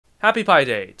Happy Pi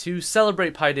Day! To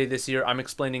celebrate Pi Day this year, I'm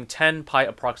explaining 10 pi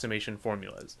approximation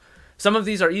formulas. Some of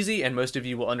these are easy and most of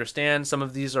you will understand, some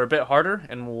of these are a bit harder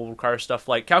and will require stuff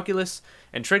like calculus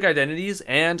and trig identities,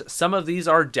 and some of these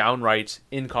are downright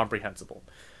incomprehensible.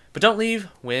 But don't leave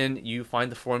when you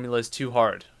find the formulas too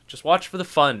hard. Just watch for the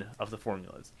fun of the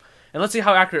formulas. And let's see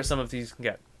how accurate some of these can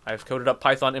get. I've coded up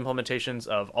Python implementations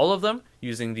of all of them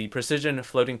using the precision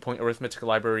floating point arithmetic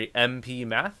library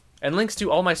MP-Math. And links to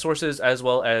all my sources as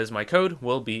well as my code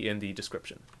will be in the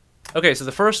description. Okay, so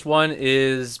the first one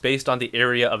is based on the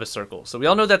area of a circle. So we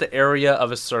all know that the area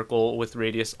of a circle with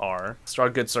radius r, let's draw a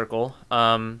good circle,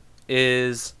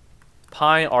 is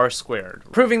pi r squared.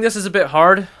 Proving this is a bit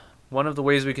hard. One of the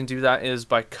ways we can do that is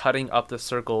by cutting up the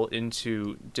circle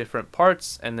into different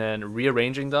parts and then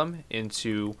rearranging them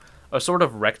into a sort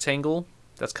of rectangle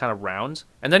that's kind of round.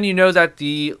 And then you know that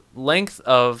the length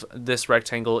of this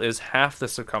rectangle is half the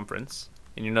circumference.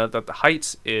 And you know that the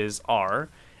height is r.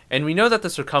 And we know that the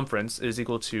circumference is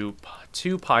equal to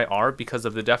 2 pi r because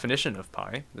of the definition of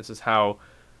pi. This is how,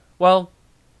 well,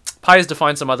 pi is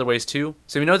defined some other ways too.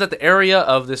 So we know that the area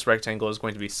of this rectangle is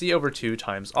going to be c over 2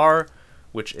 times r,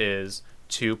 which is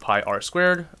 2 pi r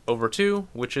squared over 2,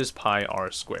 which is pi r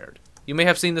squared. You may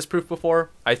have seen this proof before.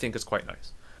 I think it's quite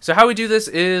nice. So how we do this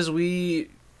is we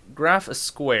graph a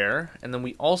square, and then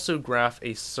we also graph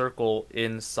a circle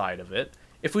inside of it.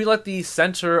 If we let the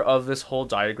center of this whole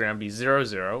diagram be 0,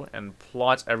 0, and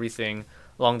plot everything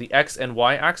along the x and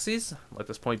y axes, let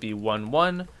this point be 1,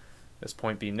 1, this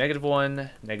point be negative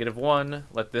 1, negative 1,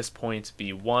 let this point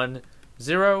be 1,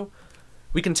 0,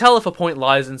 we can tell if a point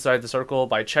lies inside the circle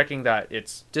by checking that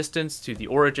its distance to the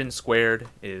origin squared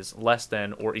is less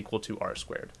than or equal to r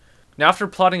squared. Now, after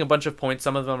plotting a bunch of points,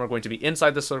 some of them are going to be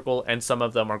inside the circle and some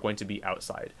of them are going to be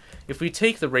outside. If we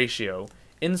take the ratio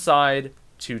inside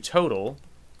to total,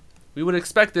 we would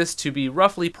expect this to be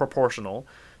roughly proportional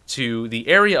to the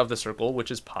area of the circle, which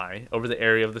is pi, over the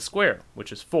area of the square,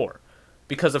 which is 4,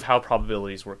 because of how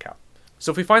probabilities work out.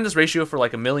 So if we find this ratio for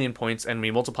like a million points and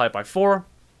we multiply it by 4,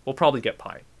 we'll probably get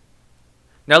pi.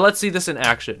 Now let's see this in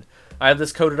action. I have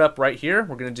this coded up right here.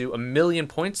 We're going to do a million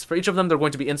points. For each of them, they're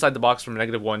going to be inside the box from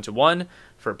negative 1 to 1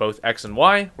 for both x and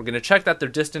y. We're going to check that their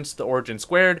distance to the origin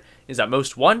squared is at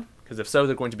most 1, because if so,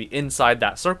 they're going to be inside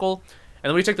that circle.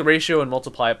 And then we take the ratio and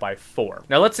multiply it by 4.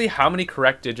 Now let's see how many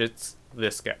correct digits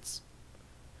this gets.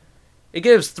 It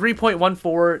gives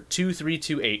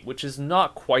 3.142328, which is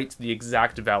not quite the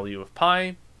exact value of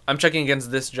pi. I'm checking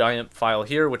against this giant file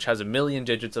here, which has a million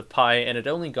digits of pi, and it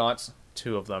only got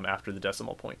 2 of them after the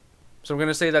decimal point. So I'm going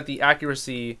to say that the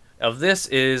accuracy of this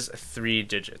is 3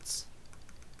 digits.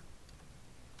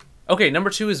 Okay,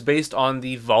 number 2 is based on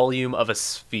the volume of a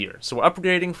sphere. So we're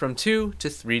upgrading from 2 to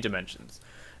 3 dimensions.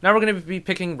 Now we're going to be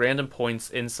picking random points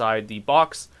inside the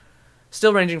box,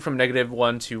 still ranging from negative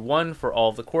 1 to 1 for all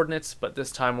of the coordinates, but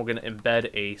this time we're going to embed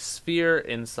a sphere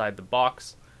inside the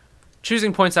box.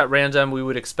 Choosing points at random, we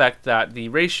would expect that the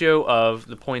ratio of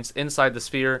the points inside the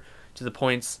sphere to the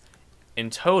points in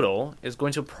total is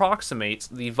going to approximate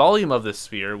the volume of the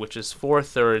sphere, which is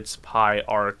 4/3 pi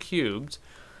r cubed,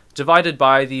 divided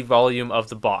by the volume of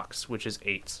the box, which is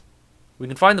 8. We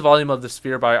can find the volume of the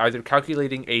sphere by either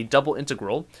calculating a double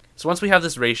integral. So once we have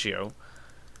this ratio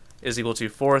is equal to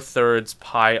 4/3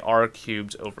 pi r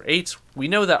cubed over 8, we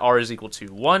know that r is equal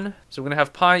to 1. So we're going to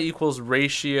have pi equals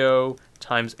ratio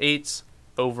times 8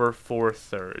 over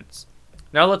 4/3.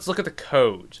 Now let's look at the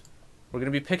code. We're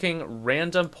going to be picking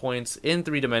random points in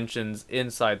 3 dimensions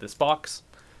inside this box.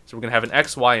 So we're going to have an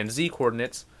x, y, and z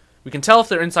coordinates. We can tell if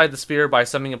they're inside the sphere by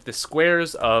summing up the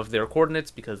squares of their coordinates,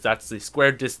 because that's the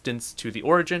square distance to the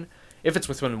origin. If it's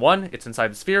within 1, it's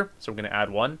inside the sphere, so we're going to add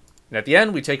 1. And at the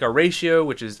end, we take our ratio,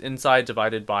 which is inside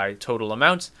divided by total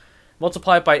amount,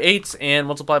 multiply it by 8, and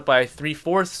multiply it by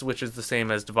 3/4, which is the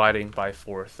same as dividing by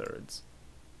 4/3.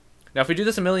 Now if we do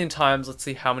this a million times, let's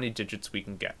see how many digits we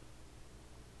can get.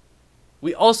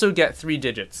 We also get 3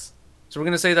 digits. So we're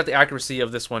going to say that the accuracy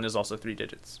of this one is also 3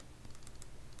 digits.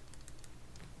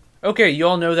 Okay, you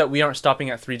all know that we aren't stopping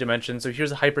at 3 dimensions, so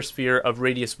here's a hypersphere of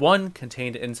radius 1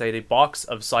 contained inside a box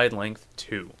of side length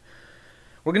 2.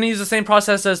 We're going to use the same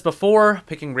process as before,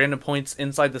 picking random points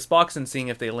inside this box and seeing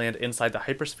if they land inside the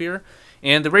hypersphere.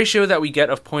 And the ratio that we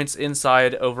get of points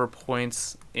inside over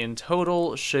points in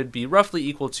total should be roughly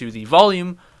equal to the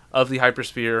volume of the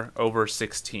hypersphere over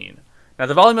 16. Now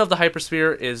the volume of the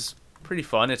hypersphere is pretty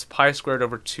fun. It's pi squared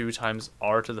over 2 times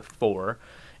r to the 4.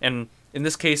 And in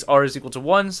this case, r is equal to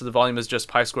 1, so the volume is just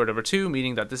pi squared over 2,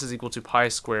 meaning that this is equal to pi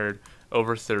squared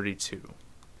over 32.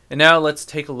 And now let's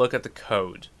take a look at the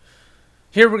code.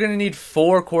 Here we're going to need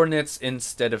 4 coordinates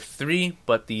instead of 3,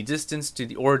 but the distance to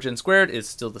the origin squared is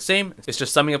still the same. It's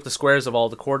just summing up the squares of all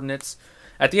the coordinates.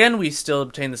 At the end, we still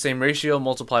obtain the same ratio,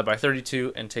 multiply by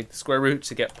 32, and take the square root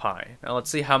to get pi. Now let's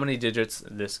see how many digits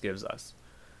this gives us.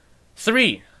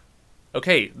 3!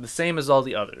 Okay, the same as all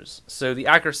the others. So the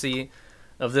accuracy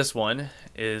of this one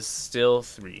is still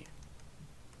 3.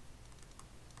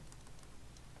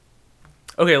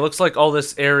 Okay, looks like all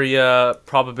this area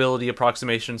probability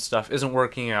approximation stuff isn't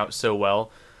working out so well.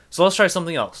 So let's try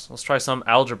something else. Let's try some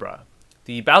algebra.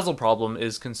 The Basel problem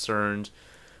is concerned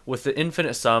with the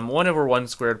infinite sum 1 over 1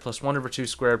 squared plus 1 over 2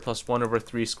 squared plus 1 over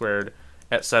 3 squared,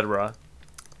 etc.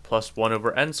 plus 1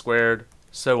 over n squared,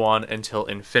 so on until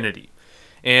infinity.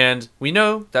 And we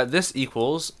know that this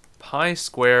equals pi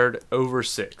squared over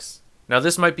 6. Now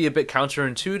this might be a bit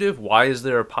counterintuitive. Why is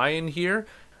there a pi in here?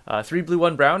 3 Blue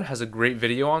 1 Brown has a great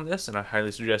video on this, and I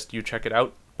highly suggest you check it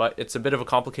out, but it's a bit of a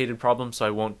complicated problem, so I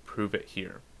won't prove it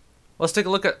here. Let's take a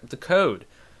look at the code.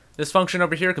 This function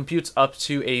over here computes up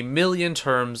to 1,000,000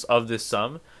 terms of this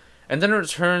sum, and then it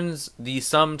returns the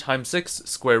sum times 6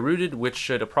 square rooted, which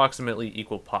should approximately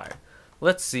equal pi.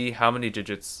 Let's see how many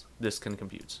digits this can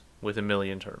compute with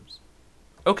 1,000,000 terms.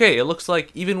 Okay, it looks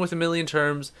like even with 1,000,000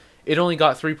 terms, it only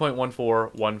got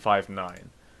 3.14159.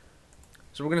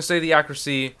 So we're going to say the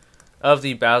accuracy of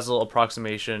the Basel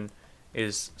approximation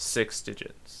is 6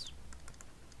 digits.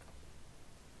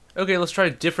 Okay, let's try a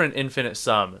different infinite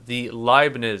sum, the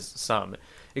Leibniz sum.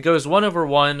 It goes 1 over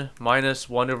 1 minus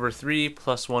 1 over 3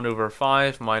 plus 1 over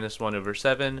 5 minus 1 over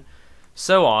 7,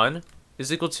 so on,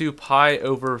 is equal to pi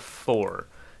over 4.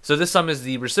 So this sum is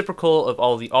the reciprocal of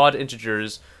all the odd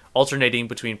integers alternating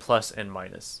between plus and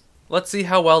minus. Let's see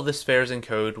how well this fares in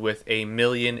code with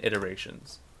 1,000,000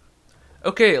 iterations.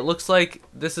 Okay, it looks like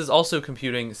this is also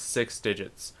computing 6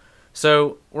 digits.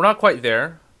 So we're not quite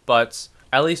there, but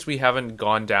at least we haven't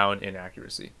gone down in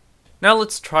accuracy. Now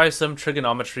let's try some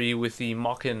trigonometry with the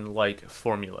Machin-like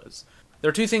formulas. There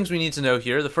are 2 things we need to know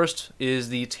here. The first is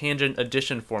the tangent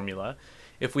addition formula.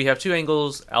 If we have 2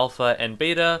 angles, alpha and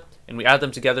beta, and we add them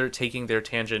together taking their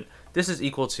tangent, this is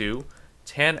equal to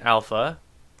tan alpha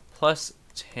plus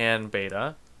tan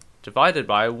beta divided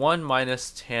by 1 minus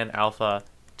tan alpha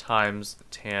times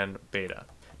tan beta.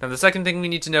 Now the second thing we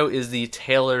need to know is the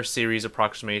Taylor series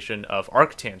approximation of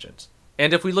arctangent.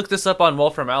 And if we look this up on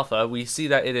Wolfram Alpha, we see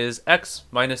that it is x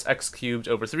minus x cubed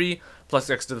over 3 plus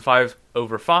x to the 5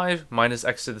 over 5 minus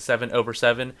x to the 7 over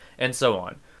 7, and so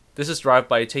on. This is derived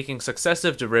by taking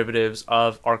successive derivatives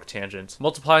of arctangent,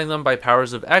 multiplying them by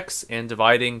powers of x, and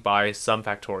dividing by some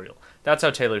factorial. That's how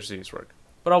Taylor series work.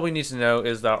 But all we need to know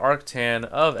is that arctan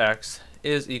of x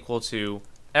is equal to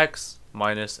x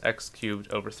minus x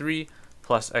cubed over 3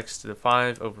 plus x to the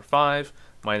 5 over 5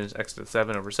 minus x to the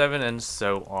 7 over 7, and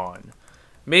so on.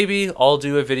 Maybe I'll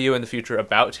do a video in the future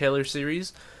about Taylor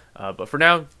series, but for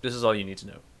now, this is all you need to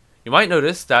know. You might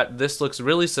notice that this looks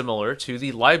really similar to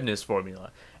the Leibniz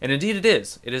formula, and indeed it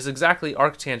is. It is exactly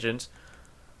arctangent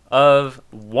of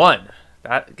 1.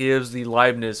 That gives the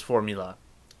Leibniz formula.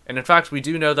 And in fact, we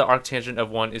do know that arctangent of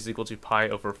 1 is equal to pi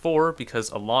over 4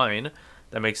 because a line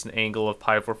that makes an angle of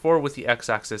pi over 4 with the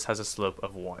x-axis has a slope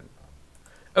of 1.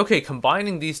 Okay,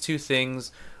 combining these 2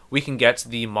 things, we can get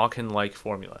the Machin-like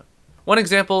formula. One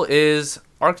example is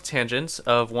arctangent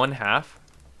of 1/2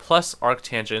 plus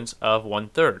arctangent of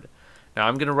 1/3. Now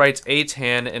I'm going to write a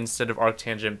tan instead of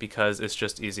arctangent because it's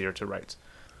just easier to write.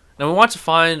 Now we want to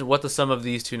find what the sum of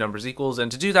these 2 numbers equals,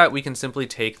 and to do that we can simply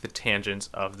take the tangent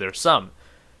of their sum.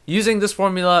 Using this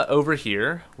formula over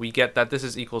here, we get that this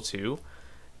is equal to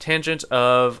tangent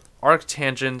of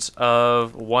arctangent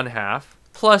of 1/2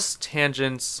 plus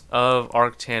tangent of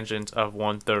arctangent of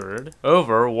 1/3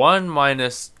 over 1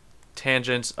 minus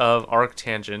tangent of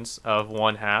arctangent of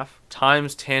 1/2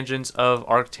 times tangent of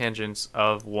arctangent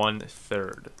of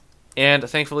 1/3. And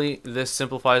thankfully, this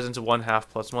simplifies into 1/2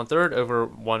 plus 1/3 over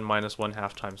 1 minus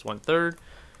 1/2 times 1/3,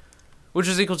 which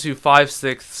is equal to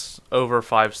 5/6 over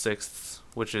 5/6,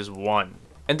 which is 1.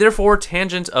 And therefore,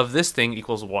 tangent of this thing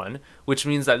equals 1, which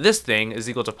means that this thing is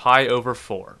equal to pi over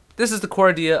 4. This is the core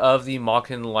idea of the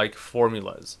Machin-like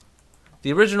formulas.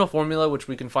 The original formula, which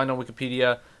we can find on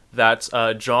Wikipedia, that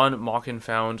John Machin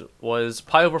found was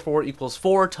pi over 4 equals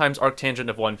 4 times arctangent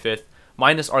of 1/5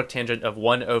 minus arctangent of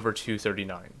 1 over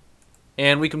 239.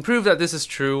 And we can prove that this is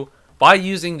true by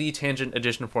using the tangent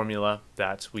addition formula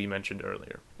that we mentioned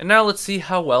earlier. And now let's see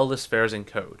how well this fares in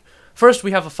code. First,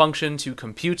 we have a function to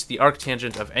compute the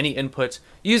arctangent of any input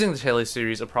using the Taylor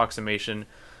series approximation,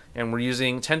 and we're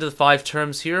using 10 to the 5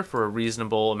 terms here for a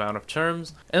reasonable amount of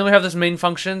terms. And then we have this main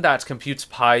function that computes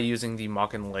pi using the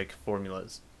Machin-like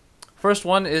formulas. First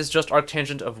one is just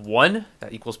arctangent of 1,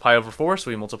 that equals pi over 4, so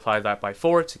we multiply that by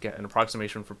 4 to get an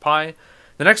approximation for pi.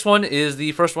 The next one is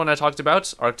the first one I talked about,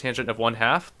 arctangent of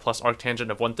 1/2 plus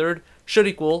arctangent of 1/3 should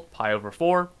equal pi over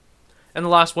 4. And the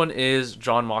last one is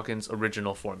John Machin's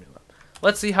original formula.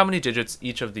 Let's see how many digits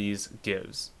each of these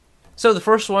gives. So the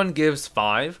first one gives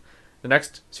 5, the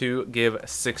next two give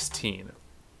 16.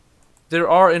 There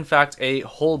are, in fact, a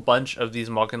whole bunch of these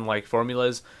Machin-like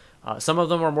formulas. Some of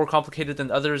them are more complicated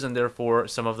than others, and therefore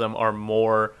some of them are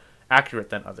more accurate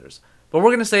than others. But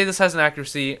we're going to say this has an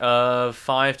accuracy of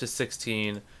 5 to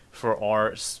 16 for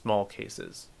our small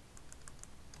cases.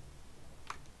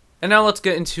 And now let's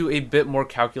get into a bit more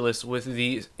calculus with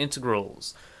the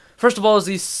integrals. First of all is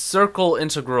the circle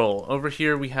integral. Over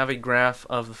here we have a graph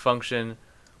of the function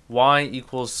y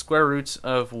equals square root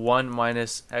of 1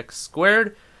 minus x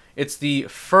squared. It's the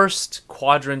first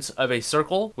quadrant of a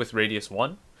circle with radius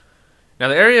 1. Now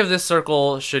the area of this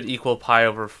circle should equal pi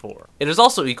over 4. It is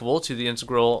also equal to the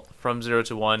integral from 0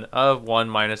 to 1 of 1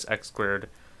 minus x squared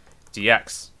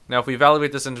dx. Now if we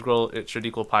evaluate this integral, it should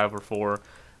equal pi over 4.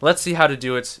 Let's see how to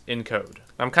do it in code.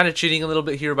 I'm kind of cheating a little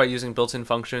bit here by using built-in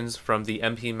functions from the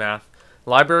MP Math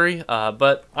library,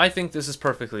 but I think this is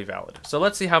perfectly valid. So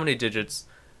let's see how many digits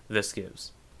this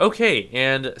gives. Okay,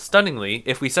 and stunningly,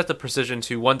 if we set the precision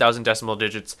to 1000 decimal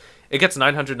digits, it gets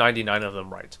 999 of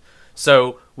them right.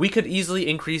 So we could easily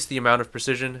increase the amount of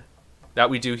precision that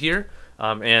we do here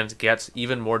and get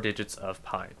even more digits of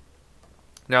pi.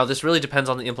 Now this really depends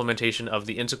on the implementation of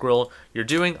the integral you're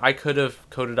doing. I could have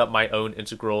coded up my own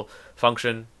integral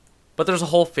function, but there's a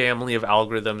whole family of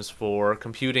algorithms for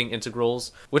computing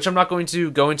integrals, which I'm not going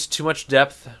to go into too much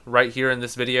depth right here in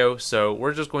this video, so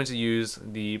we're just going to use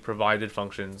the provided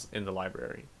functions in the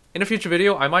library. In a future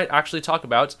video, I might actually talk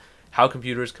about how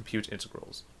computers compute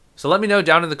integrals. So let me know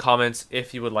down in the comments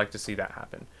if you would like to see that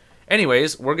happen.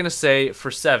 Anyways, we're going to say for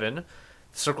 7, the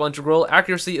circle integral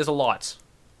accuracy is a lot.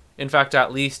 In fact,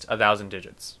 at least 1000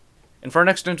 digits. And for our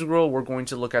next integral, we're going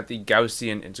to look at the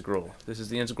Gaussian integral. This is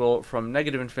the integral from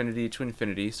negative infinity to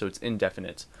infinity, so it's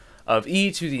indefinite, of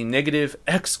e to the negative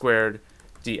x squared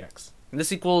dx. And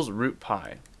this equals root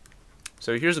pi.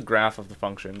 So here's a graph of the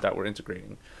function that we're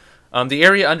integrating. The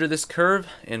area under this curve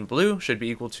in blue should be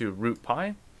equal to root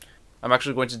pi. I'm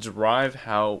actually going to derive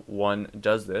how one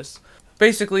does this.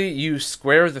 Basically, you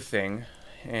square the thing,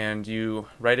 and you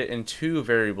write it in two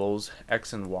variables,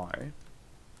 x and y.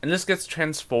 And this gets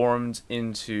transformed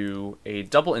into a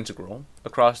double integral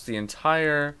across the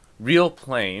entire real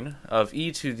plane of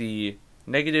e to the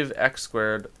negative x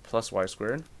squared plus y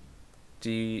squared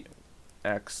dx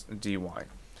dy.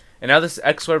 And now this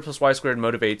x squared plus y squared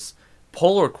motivates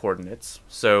polar coordinates.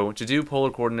 So to do polar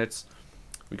coordinates,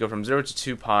 we go from 0 to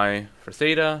 2 pi for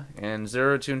theta and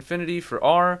 0 to infinity for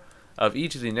r of e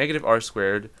to the negative r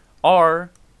squared r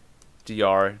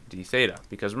dr d theta.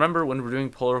 Because remember, when we're doing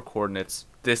polar coordinates,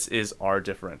 this is our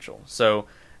differential. So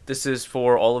this is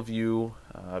for all of you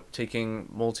taking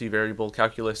multivariable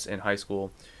calculus in high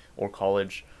school or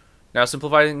college. Now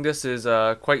simplifying this is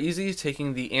quite easy.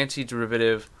 Taking the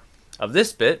antiderivative of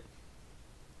this bit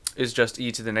is just e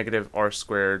to the negative r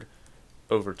squared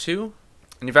over 2.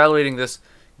 And evaluating this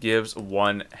gives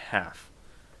 1/2.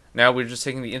 Now we're just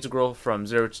taking the integral from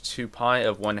 0 to 2 pi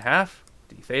of 1/2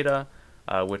 d theta,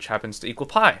 which happens to equal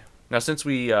pi. Now since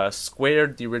we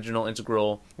squared the original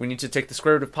integral, we need to take the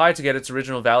square root of pi to get its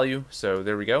original value, so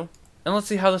there we go. And let's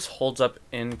see how this holds up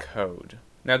in code.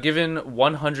 Now given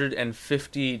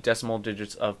 150 decimal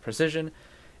digits of precision,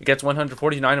 it gets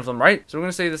 149 of them right, so we're going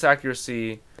to say this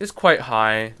accuracy is quite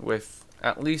high with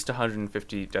at least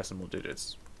 150 decimal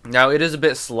digits. Now it is a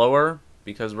bit slower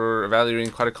because we're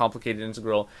evaluating quite a complicated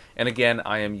integral, and again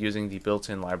I am using the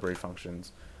built-in library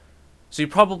functions. So you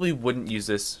probably wouldn't use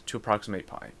this to approximate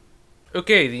pi.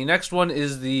 Okay, the next one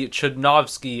is the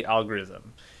Chudnovsky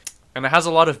algorithm. And it has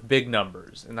a lot of big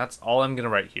numbers, and that's all I'm going to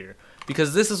write here,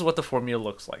 because this is what the formula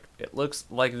looks like. It looks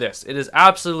like this. It is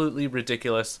absolutely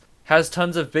ridiculous. Has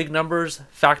tons of big numbers,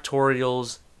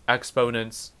 factorials,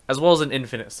 exponents, as well as an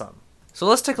infinite sum. So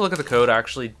let's take a look at the code. I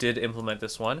actually did implement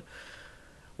this one.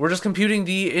 We're just computing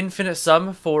the infinite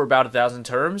sum for about 1000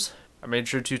 terms. I made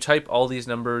sure to type all these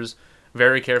numbers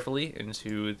very carefully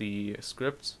into the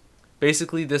script.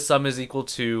 Basically, this sum is equal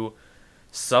to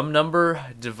some number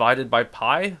divided by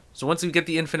pi. So once we get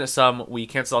the infinite sum, we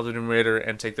cancel out the numerator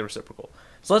and take the reciprocal.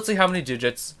 So let's see how many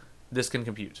digits this can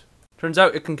compute. Turns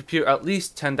out it can compute at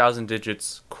least 10,000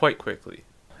 digits quite quickly.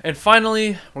 And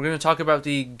finally, we're going to talk about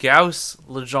the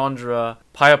Gauss-Legendre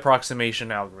pi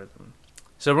approximation algorithm.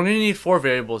 So we're going to need 4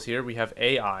 variables here. We have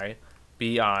AI,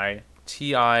 BI,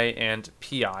 TI, and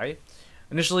PI.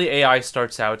 Initially, AI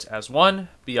starts out as 1,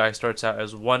 BI starts out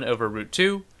as 1 over root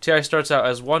 2, TI starts out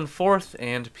as 1/4,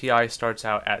 and PI starts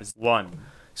out as 1.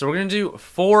 So we're going to do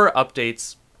 4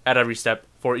 updates at every step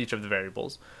for each of the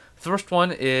variables. The first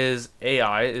one is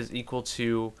AI is equal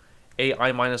to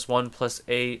AI minus 1 plus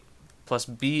A plus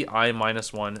BI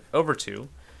minus 1 over 2.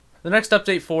 The next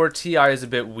update for TI is a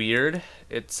bit weird.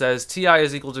 It says TI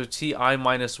is equal to TI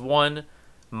minus 1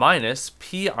 minus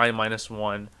PI minus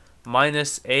 1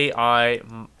 minus AI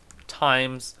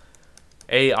times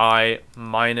AI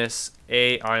minus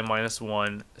AI minus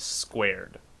 1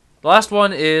 squared. The last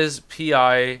one is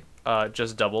PI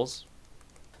just doubles.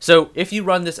 So if you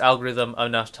run this algorithm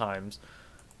enough times,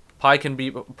 pi can be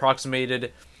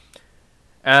approximated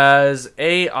as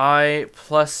AI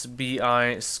plus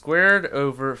BI squared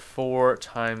over 4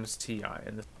 times TI.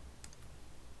 And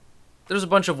there's a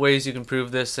bunch of ways you can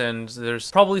prove this, and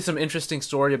there's probably some interesting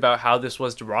story about how this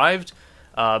was derived,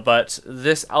 but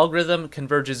this algorithm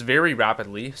converges very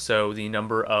rapidly, so the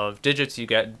number of digits you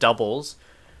get doubles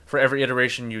for every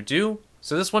iteration you do.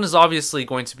 So this one is obviously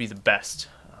going to be the best,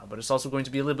 but it's also going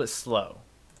to be a little bit slow.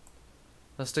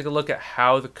 Let's take a look at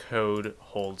how the code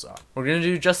holds up. We're going to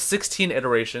do just 16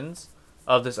 iterations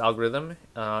of this algorithm,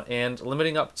 and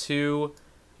limiting up to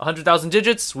 100,000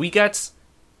 digits, we get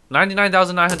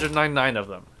 99,999 of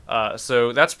them.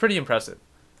 So that's pretty impressive.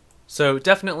 So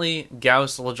definitely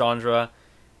Gauss-Legendre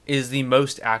is the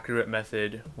most accurate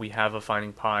method we have of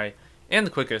finding pi, and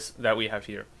the quickest that we have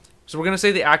here. So we're going to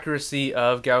say the accuracy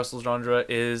of Gauss-Legendre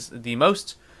is the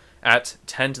most at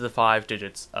 10 to the 5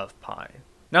 digits of pi.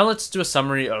 Now let's do a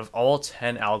summary of all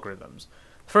 10 algorithms.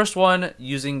 First one,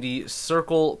 using the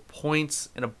circle points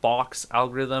in a box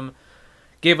algorithm,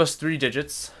 gave us 3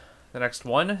 digits. The next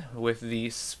one, with the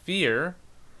sphere,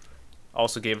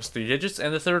 also gave us 3 digits.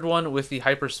 And the third one, with the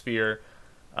hypersphere,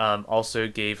 also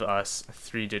gave us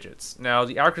 3 digits. Now,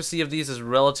 the accuracy of these is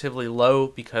relatively low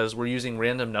because we're using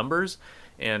random numbers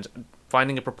and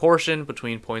finding a proportion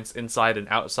between points inside and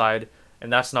outside,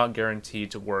 and that's not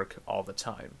guaranteed to work all the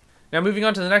time. Now moving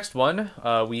on to the next one,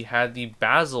 we had the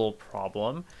Basel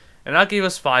problem, and that gave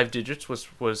us 5 digits, which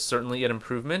was certainly an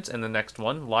improvement. And the next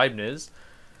one, Leibniz,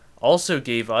 also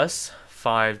gave us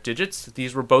 5 digits.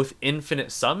 These were both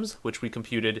infinite sums, which we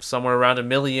computed somewhere around 1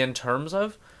 million terms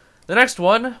of. The next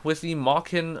one, with the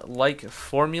Machin-like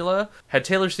formula, had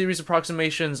Taylor series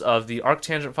approximations of the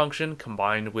arctangent function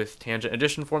combined with tangent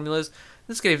addition formulas.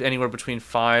 This gave anywhere between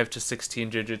 5 to 16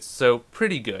 digits, so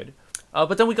pretty good.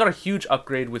 But then we got a huge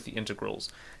upgrade with the integrals.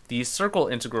 The circle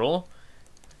integral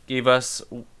gave us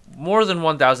more than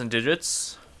 1,000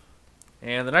 digits.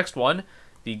 And the next one,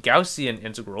 the Gaussian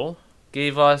integral,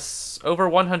 gave us over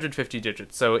 150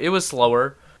 digits. So it was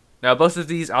slower. Now both of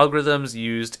these algorithms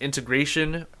used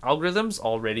integration algorithms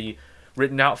already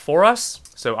written out for us.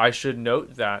 So I should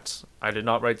note that I did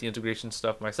not write the integration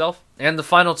stuff myself. And the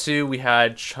final two, we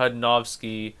had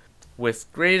Chudnovsky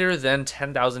with greater than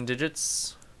 10,000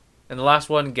 digits. And the last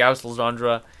one,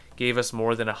 Gauss-Legendre, gave us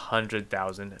more than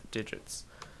 100,000 digits.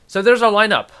 So there's our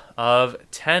lineup of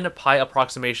 10 pi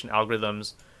approximation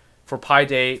algorithms for Pi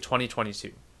Day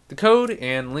 2022. The code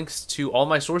and links to all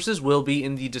my sources will be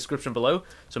in the description below,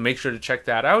 so make sure to check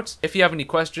that out. If you have any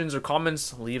questions or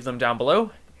comments, leave them down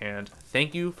below, and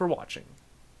thank you for watching.